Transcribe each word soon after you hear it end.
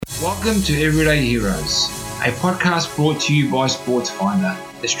Welcome to Everyday Heroes, a podcast brought to you by SportsFinder,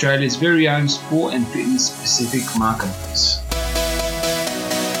 Australia's very own sport and fitness specific marketplace.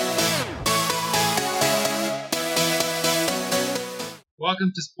 Welcome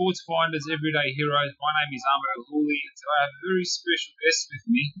to SportsFinder's Everyday Heroes. My name is Ahmed Al-Houli, and today I have a very special guest with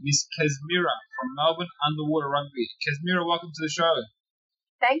me, Miss Kazmira from Melbourne Underwater Rugby. Kazmira, welcome to the show.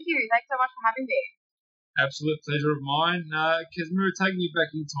 Thank you. Thanks so much for having me. Absolute pleasure of mine. Kazmira, taking you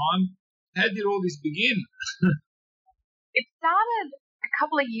back in time, how did all this begin? It started a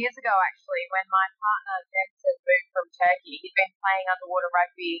couple of years ago, actually, when my partner, Jensen, moved from Turkey. He'd been playing underwater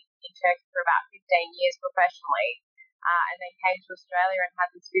rugby in Turkey for about 15 years professionally, and then came to Australia and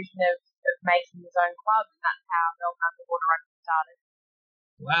had this vision of making his own club, and that's how Melbourne Underwater Rugby started.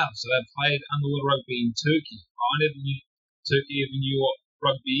 Wow, so they played underwater rugby in Turkey. I never knew Turkey even knew what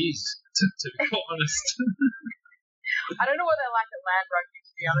rugby is, to be quite honest. I don't know what they're like at land rugby,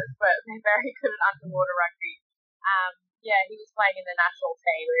 to be honest, but they're very good at underwater rugby. He was playing in the national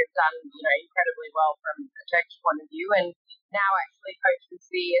team, who have done incredibly well from a Turkish point of view, and now actually coaches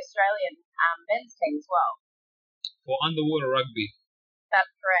the Australian men's team as well. For underwater rugby? That's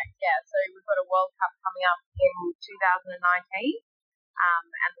correct, yeah. So we've got a World Cup coming up in 2019,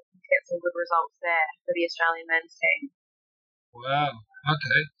 and we can get some good results there for the Australian men's team. Wow,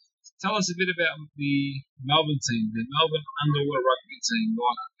 okay. Tell us a bit about the Melbourne team, the Melbourne Underwater Rugby team.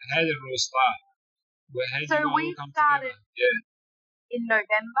 How did it all start? So we started in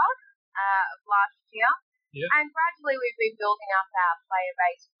November of last year, and gradually we've been building up our player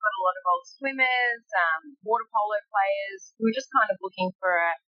base. We've got a lot of old swimmers, water polo players who are just kind of looking for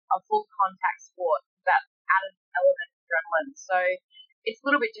a full contact sport that added element of adrenaline. So it's a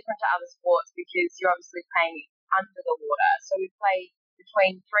little bit different to other sports because you're obviously playing under the water. So we play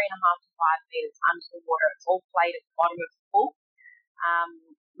between 3.5 to 5 meters under the water. It's all played at the bottom of the pool,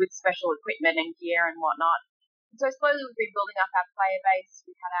 with special equipment and gear and whatnot. So slowly we've been building up our player base.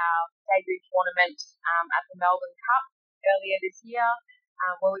 We had our debut tournament at the Melbourne Cup earlier this year,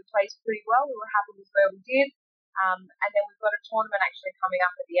 where we placed pretty well. We were happy with where we did. And then we've got a tournament actually coming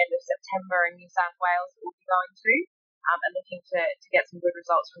up at the end of September in New South Wales that we'll be going to, and looking to get some good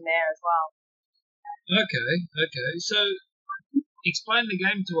results from there as well. Okay. So explain the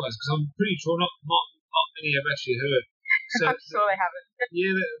game to us, because I'm pretty sure not many have actually heard. So, I'm sure they haven't.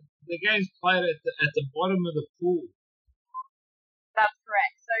 Yeah, the game's played at the bottom of the pool. That's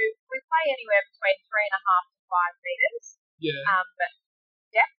correct. So we play anywhere between 3.5 to 5 meters.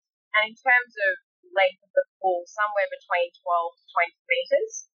 Depth, and in terms of length of the pool, somewhere between 12 to 20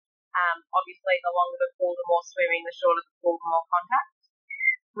 meters. Obviously, the longer the pool, the more swimming; the shorter the pool, the more contact.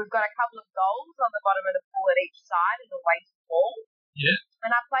 We've got a couple of goals on the bottom of the pool at each side in a weighted ball. Yeah.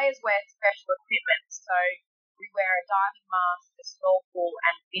 And our players wear special equipment. So we wear a diving mask, a snorkel,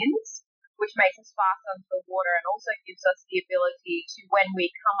 and fins, which makes us fast under the water and also gives us the ability to, when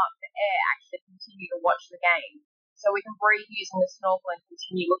we come up for air, actually continue to watch the game. So we can breathe using the snorkel and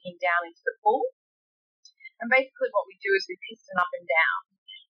continue looking down into the pool. And basically what we do is we piston up and down.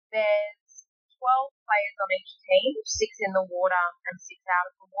 There's 12 players on each team, 6 in the water and 6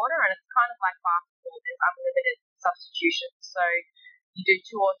 out of the water, and it's kind of like basketball. There's unlimited substitutions. So you do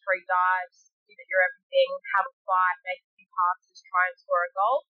 2 or 3 dives, give it your everything, have a fight, make a few passes, try and score a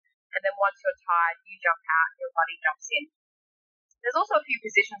goal, and then once you're tired, you jump out and your buddy jumps in. There's also a few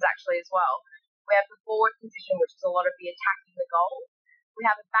positions actually as well. We have the forward position, which is a lot of the attacking the goal. We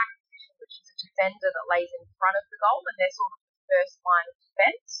have a back position, which is a defender that lays in front of the goal, and they're sort of the first line of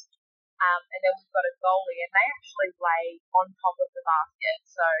defence. And then we've got a goalie, and they actually lay on top of the basket.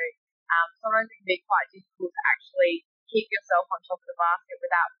 So sometimes it can be quite difficult to actually keep yourself on top of the basket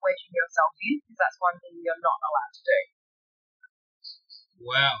without wedging yourself in, because that's one thing you're not allowed to do.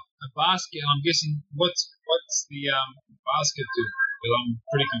 Wow, a basket. I'm guessing what's the basket do? Well, I'm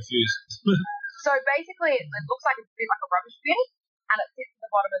pretty confused. So basically, it looks like it's a bit like a rubbish bin, and it sits at the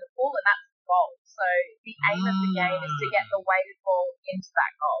bottom of the pool, and that's the goal. So the aim of the game is to get the weighted ball into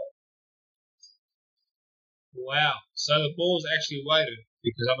that goal. Wow, so the ball's actually weighted,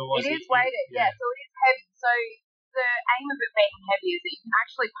 because otherwise it is weighted. Yeah, so it is heavy. So the aim of it being heavy is that you can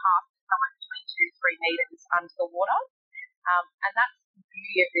actually pass it somewhere between 2 to 3 meters under the water, and that's the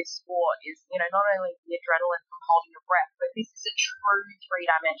beauty of this sport is, not only the adrenaline from holding your breath, but this is a true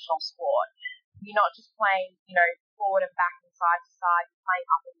 3-dimensional sport. You're not just playing, forward and back and side to side. You're playing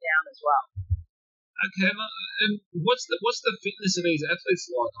up and down as well. Okay, and what's the fitness of these athletes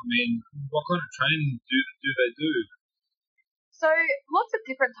like? I mean, what kind of training do they do? So lots of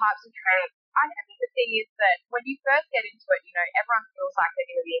different types of training. I think the thing is that when you first get into it, everyone feels like they're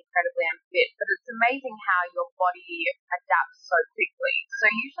going to be incredibly unfit, but it's amazing how your body adapts so quickly.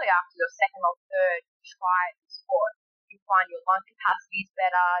 So usually after your second or third try at the sport, you find your lung capacity is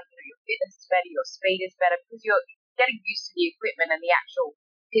better, your fitness is better, your speed is better because you're getting used to the equipment and the actual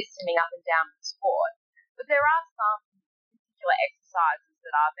pistoning up and down the sport. But there are some particular exercises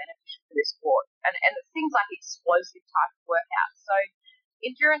that are beneficial for this sport, and it's things like explosive type of workouts. So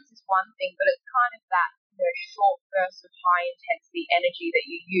endurance is one thing, but it's kind of that short burst of high intensity energy that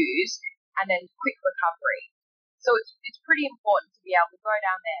you use, and then quick recovery. So it's pretty important to be able to go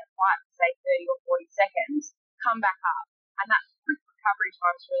down there, fight for say 30 or 40 seconds, come back up, and that quick recovery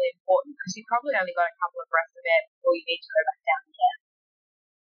time is really important because you've probably only got a couple of breaths of air before you need to go back down again.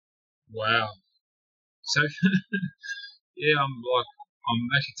 Wow. So yeah, I'm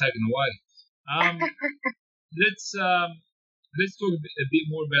actually taken away. Let's talk a bit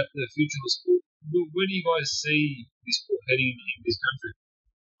more about the future of the sport. Where do you guys see this sport heading in this country?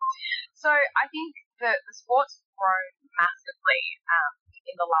 So I think the sport's grown massively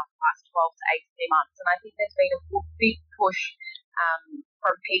in the last 12 to 18 months, and I think there's been a big push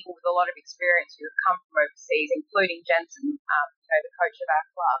from people with a lot of experience who have come from overseas, including Jensen, the coach of our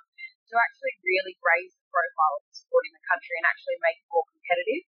club, to actually really raise the profile of the sport in the country and actually make it more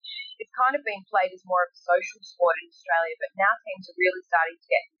competitive. It's kind of been played as more of a social sport in Australia, but now teams are really starting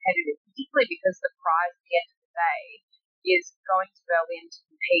to get competitive, particularly because the prize at the end of the day is going to Berlin to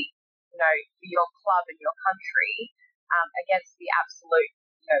compete, for your club and your country against the absolute,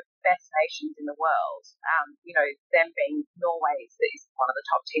 best nations in the world. Them being Norway is one of the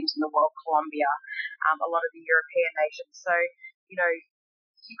top teams in the world, Colombia, a lot of the European nations. So,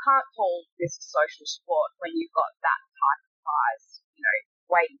 you can't call this a social sport when you've got that type of prize,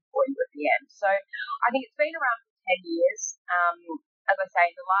 waiting for you at the end. So I think it's been around for 10 years. As I say,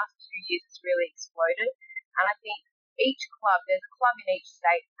 in the last 2 years, it's really exploded. And I think each club, there's a club in each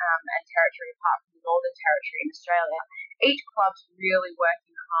state and territory apart from the Northern Territory in Australia. Each club's really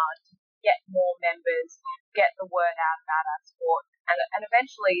working hard to get more members, get the word out about our sport. And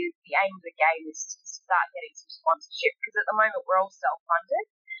eventually the aim of the game is to start getting some sponsorship because at the moment we're all self-funded.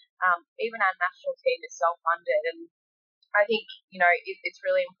 Even our national team is self-funded, and I think, it's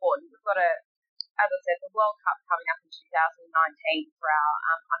really important. We've got as I said, the World Cup coming up in 2019 for our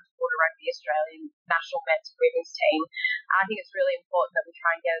Underwater Rugby Australian national men's and women's team. I think it's really important that we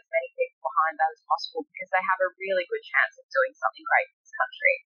try and get as many people behind that as possible because they have a really good chance of doing something great for this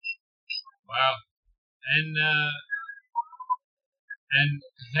country. Wow. And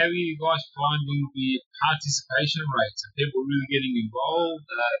how are you guys finding the participation rates? Are people really getting involved?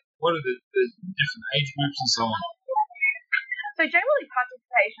 What are the different age groups and so on? So generally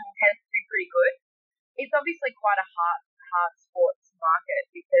participation tends to be pretty good. It's obviously quite a hard sports market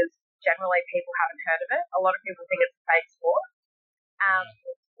because generally people haven't heard of it. A lot of people think it's a fake sport.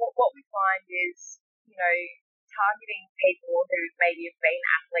 What we find is, targeting people who maybe have been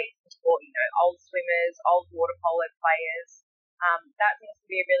athletes before, old swimmers, old water polo players. That seems to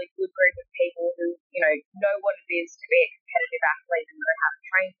be a really good group of people who, know what it is to be a competitive athlete and know how to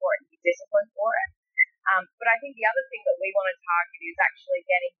train for it and be disciplined for it. But I think the other thing that we want to target is actually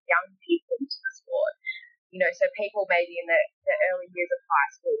getting young people into the sport. So people maybe in the early years of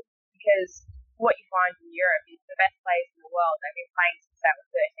high school, because what you find in Europe is the best players in the world, they've been playing since they were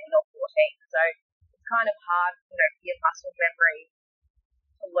 13 or 14. So it's kind of hard, for your muscle memory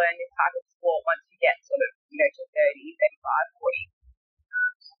to learn this type of sport once you get sort of, to 30, 35,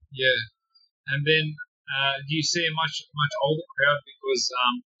 40. Yeah. And then do you see a much older crowd because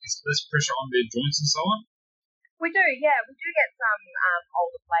it's less pressure on their joints and so on? We do, yeah. We do get some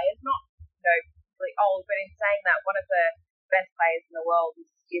older players, not particularly old, but in saying that, one of the best players in the world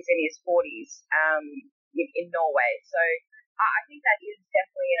is in his 40s in Norway. So I think that is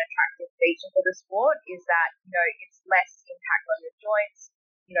definitely an attractive feature for the sport, is that, it's less impact on your joints.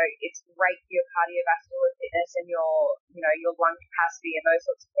 It's great for your cardiovascular fitness and your lung capacity and those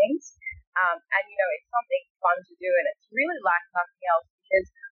sorts of things. And, it's something fun to do, and it's really like nothing else because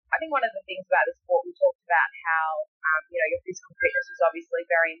I think one of the things about the sport, we talked about how, your physical fitness is obviously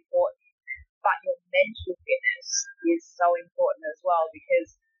very important, but your mental fitness is so important as well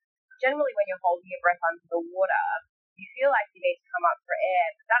because generally when you're holding your breath under the water, you feel like you need to come up for air,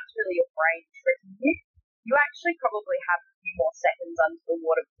 but that's really your brain tricking you. You actually probably have a few more seconds under the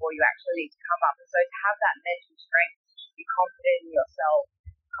water before you actually need to come up. And so to have that mental strength, to just be confident in yourself,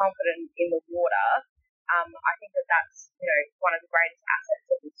 confident in the water, I think that's, one of the greatest assets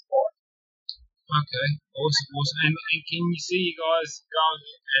of this sport. Okay, awesome. And can you see you guys going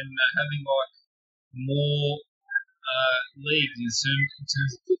and having like more leagues in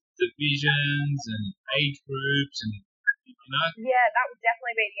terms of divisions and age groups, and Yeah, that would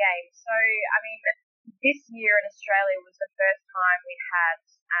definitely be the aim. So, I mean, this year in Australia was the first time we had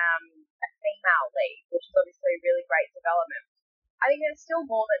a female league, which is obviously a really great development. I think there's still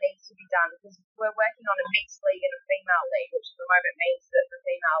more that needs to be done because we're working on a mixed league and a female league, which at the moment means that the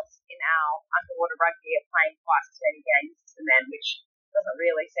females in our underwater rugby are playing twice as many games as the men, which doesn't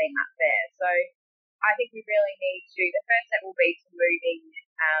really seem that fair. So I think we really need to, the first step will be to moving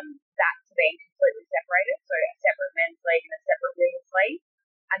that to being completely separated, so a separate men's league and a separate women's league.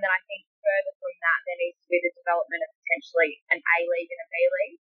 And then I think further from that, there needs to be the development of potentially an A league and a B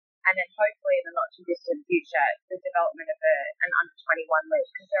league. And then hopefully in the not too distant future, the development of an under 21 league,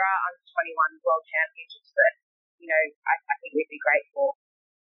 because there are under 21 world championships that, I think we'd be great for.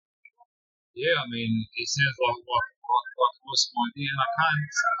 Yeah, I mean, it sounds like an awesome idea, and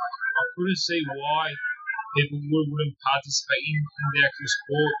I couldn't see why people wouldn't participate in the actual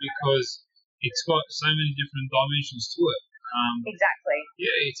sport because it's got so many different dimensions to it. Exactly.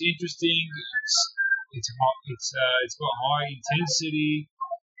 Yeah, it's interesting. It's got high intensity.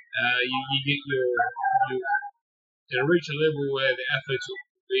 You get you reach a level where the athletes will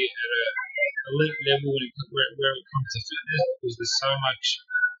be at a elite level where it comes to fitness because there's so much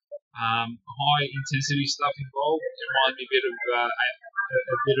high intensity stuff involved. It reminds me a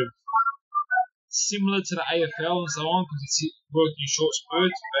bit of similar to the AFL and so on because it's working in short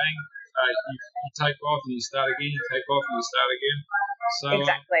spurts. Bang, you take off and you start again. You take off and you start again. So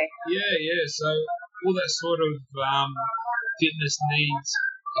exactly. Yeah. So all that sort of fitness needs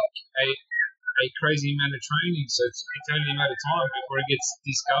a crazy amount of training. So it's only a matter of time before it gets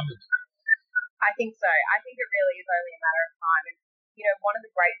discovered. I think so. I think it really is only a matter of time. And one of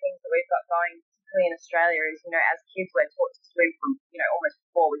the great things that we've got going, particularly in Australia, is as kids we're taught to swim from almost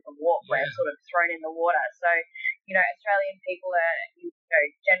before we can walk. Yeah. We're sort of thrown in the water. So Australian people are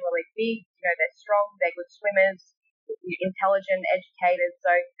generally big. They're strong. They're good swimmers, intelligent, educated.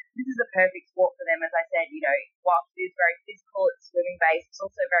 So this is a perfect sport for them. As I said, whilst it is very physical, it's swimming based. It's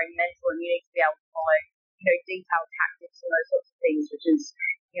also very mental, and you need to be able to follow detailed tactics and those sorts of things, which is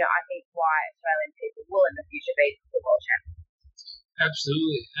I think why Australian people will in the future be the world champions.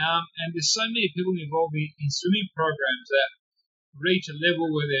 Absolutely. And there's so many people involved in swimming programs that reach a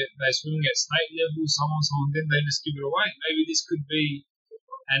level where they're swimming at state level, so on, then they just give it away. Maybe this could be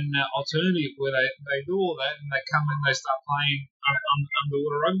an alternative where they do all that and they come and they start playing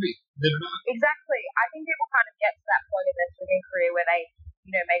underwater rugby. Never know. Exactly. I think people kind of get to that point in their swimming career where they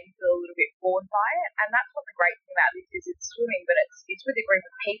maybe feel a little bit bored by it. And that's what the great thing about this is. It's swimming, but it's with a group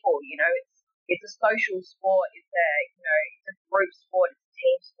of people. It's a social sport. It's a group sport. It's a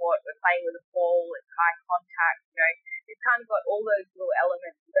team sport. We're playing with a ball. It's high contact. It's kind of got all those little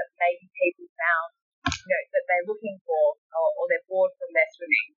elements that maybe people found that they're looking for or they're bored from their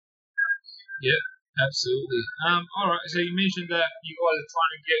swimming. Yeah, absolutely. All right. So you mentioned that you guys are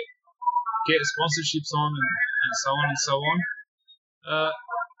trying to get sponsorships on and so on and so on.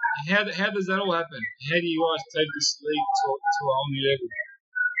 How does that all happen? How do you guys take this league to a whole new level?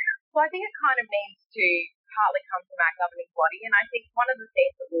 Well, I think it kind of needs to partly come from our governing body, and I think one of the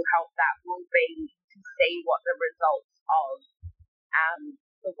things that will help that will be to see what the results of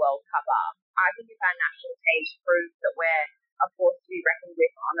the World Cup are. I think if our national teams prove that we're a force to be reckoned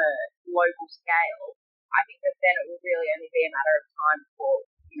with on a global scale, I think that then it will really only be a matter of time before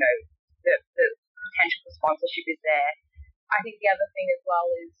the potential for sponsorship is there. I think the other thing as well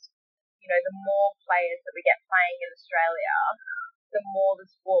is, the more players that we get playing in Australia, the more the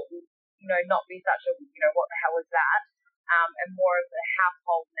sport will, not be such a, what the hell is that, and more of a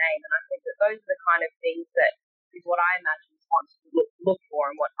household name. And I think that those are the kind of things that is what I imagine sponsors would look for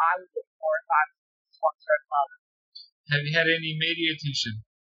and what I would look for if I was to sponsor a club. Have you had any media attention?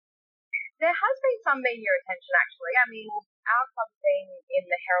 There has been some media attention, actually. I mean, our club's been in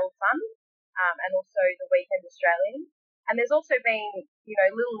the Herald Sun and also the Weekend Australian. And there's also been,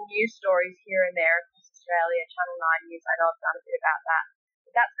 little news stories here and there across Australia, Channel 9 News. I know I've done a bit about that.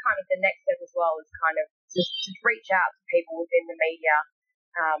 But that's kind of the next step as well, is kind of just to reach out to people within the media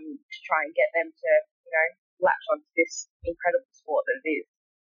to try and get them to, latch onto this incredible sport that it is.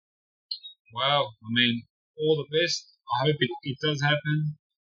 Wow. I mean, all the best. I hope it does happen.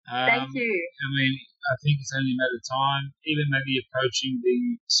 Thank you. I mean, I think it's only a matter of time. Even maybe approaching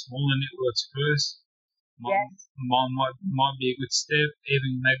the smaller networks first. Yes. Might be a good step.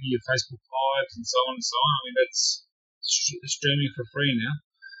 Even maybe your Facebook Lives and so on and so on. I mean, that's streaming for free now.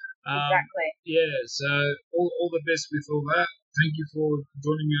 Exactly. Yeah. So all the best with all that. Thank you for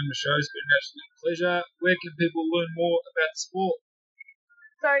joining me on the show. It's been an absolute pleasure. Where can people learn more about sport?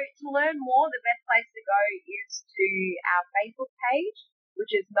 So to learn more, the best place to go is to our Facebook page,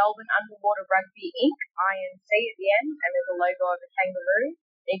 which is Melbourne Underwater Rugby Inc., INC at the end, and there's a logo of a kangaroo.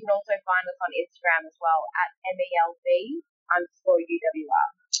 And you can also find us on Instagram as well at MELB_UWR.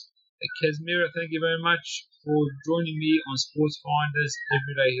 Casimira, thank you very much for joining me on Sports Finders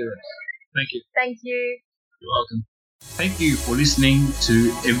Everyday Heroes. Thank you. Thank you. You're welcome. Thank you for listening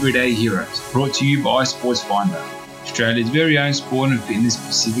to Everyday Heroes, brought to you by Sports Finder, Australia's very own sport and fitness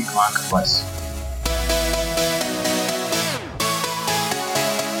specific marketplace.